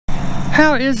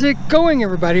How is it going,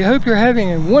 everybody? I hope you're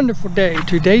having a wonderful day.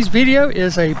 Today's video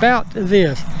is about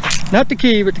this. Not the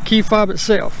key, but the key fob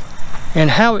itself and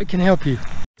how it can help you.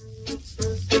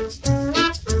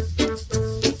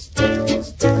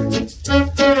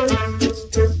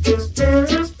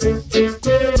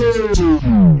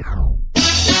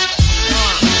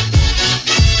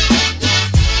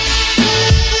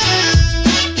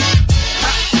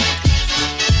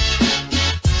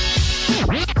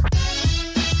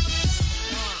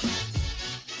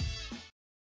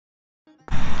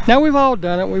 Now we've all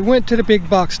done it. We went to the big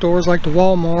box stores like the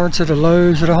Walmarts or the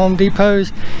Lowe's or the Home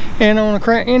Depots, and on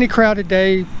any crowded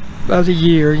day of the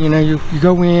year, you know, you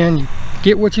go in, you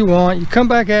get what you want, you come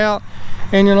back out,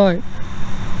 and you're like,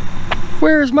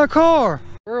 where's my car?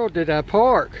 Where did I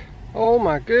park? Oh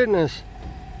my goodness,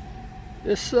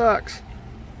 this sucks.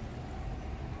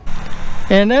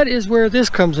 And that is where this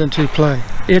comes into play.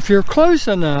 If you're close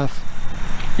enough,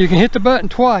 you can hit the button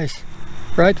twice,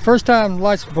 right? The first time the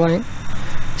lights will blink.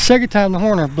 Second time the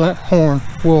horn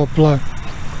will blow.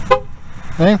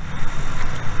 Okay?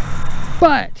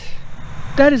 But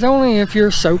that is only if you're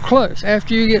so close.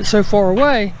 After you get so far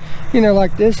away, you know,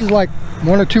 like this is like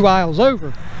 1 or 2 aisles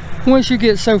over. Once you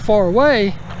get so far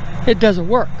away, it doesn't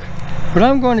work. But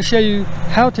I'm going to show you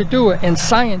how to do it, and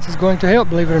science is going to help,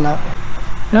 believe it or not.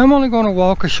 Now I'm only going to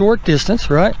walk a short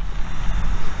distance, right?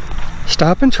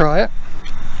 Stop and try it.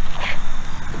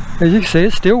 As you can see,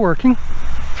 it's still working.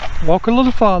 Walk a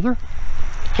little farther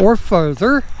or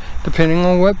further, depending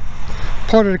on what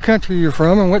part of the country you're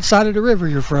from and what side of the river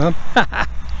you're from.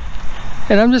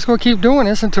 And I'm just going to keep doing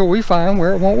this until we find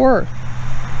where it won't work.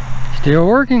 Still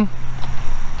working.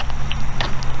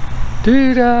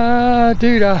 Doo-dah,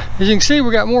 doo-dah. As you can see,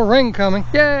 we got more rain coming.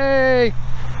 Yay!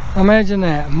 Imagine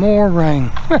that, more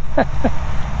rain.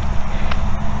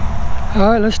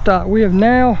 All right, let's stop. We have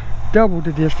now doubled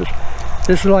the distance.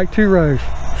 This is like 2 rows.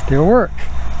 Still works.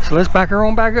 So let's back her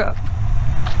on back up.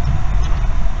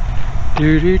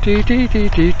 Do do do do do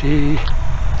do do.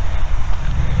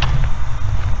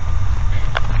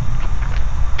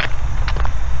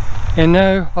 And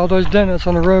no, all those donuts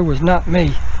on the road was not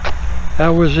me. That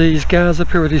was these guys up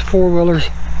here with these 4-wheelers.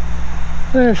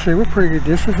 Let's see, we're pretty good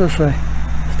distance, let's say.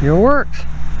 Still works.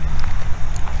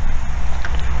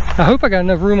 I hope I got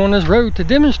enough room on this road to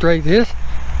demonstrate this.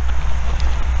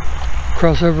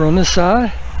 Cross over on this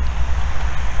side.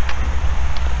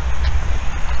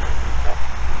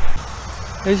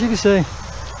 As you can see,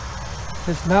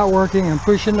 it's not working. I'm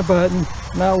pushing the button,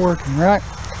 not working, right?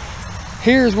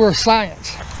 Here's where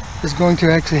science is going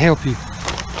to actually help you.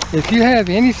 If you have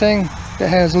anything that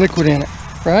has liquid in it,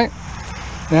 right?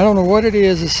 And I don't know what it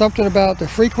is, it's something about the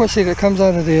frequency that comes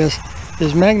out of this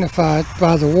is magnified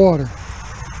by the water.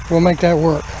 We'll make that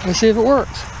work. Let's see if it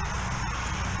works.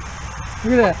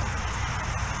 Look at that.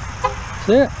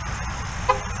 See it?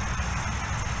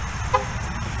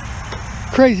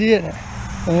 Crazy, isn't it?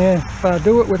 And if I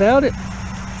do it without it,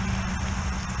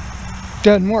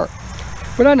 doesn't work.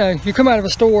 But I know, you come out of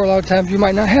a store, a lot of times you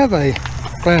might not have a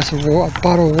glass of water, a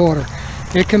bottle of water.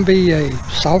 It can be a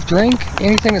soft drink,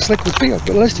 anything that's liquid filled.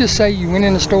 But let's just say you went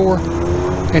in the store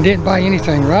and didn't buy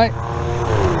anything, right?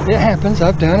 It happens,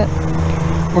 I've done it.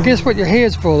 Well, guess what your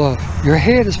head's full of? Your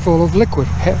head is full of liquid,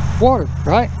 water,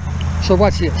 right? So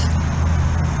watch this.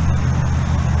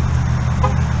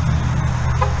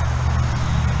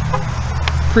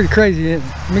 Pretty crazy, isn't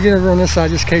it? Let me get over on this side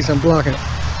just in case I'm blocking it.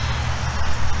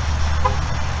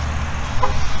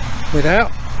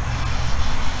 Without.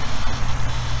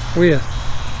 With.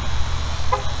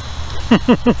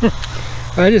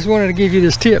 I just wanted to give you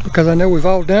this tip because I know we've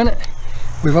all done it.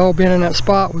 We've all been in that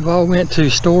spot. We've all went to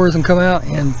stores and come out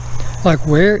and like,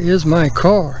 where is my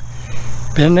car?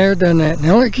 Been there, done that.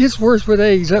 Now it gets worse with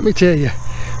age, let me tell you.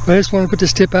 But I just want to put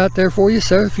this tip out there for you.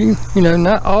 So if you know,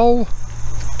 not all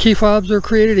key fobs are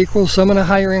created equal. Some of the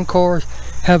higher end cars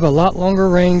have a lot longer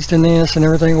range than this and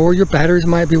everything, or your batteries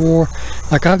might be worn.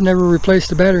 Like I've never replaced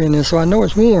the battery in this, so I know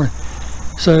it's worn.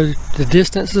 So the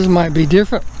distances might be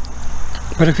different.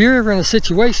 But if you're ever in a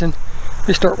situation, let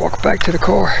me start walking back to the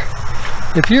car.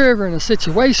 If you're ever in a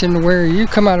situation where you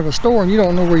come out of a store and you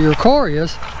don't know where your car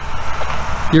is,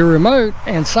 your remote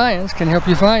and science can help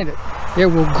you find it. It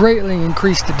will greatly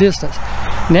increase the distance.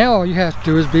 Now all you have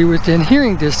to do is be within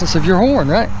hearing distance of your horn,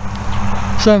 right?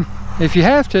 So if you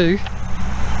have to,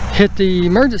 hit the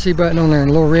emergency button on there, a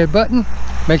little red button,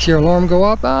 makes your alarm go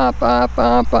up, up, up,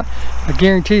 up, up. I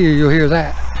guarantee you'll hear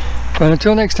that. But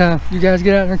until next time, you guys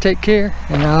get out there and take care,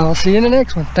 and I'll see you in the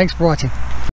next one. Thanks for watching.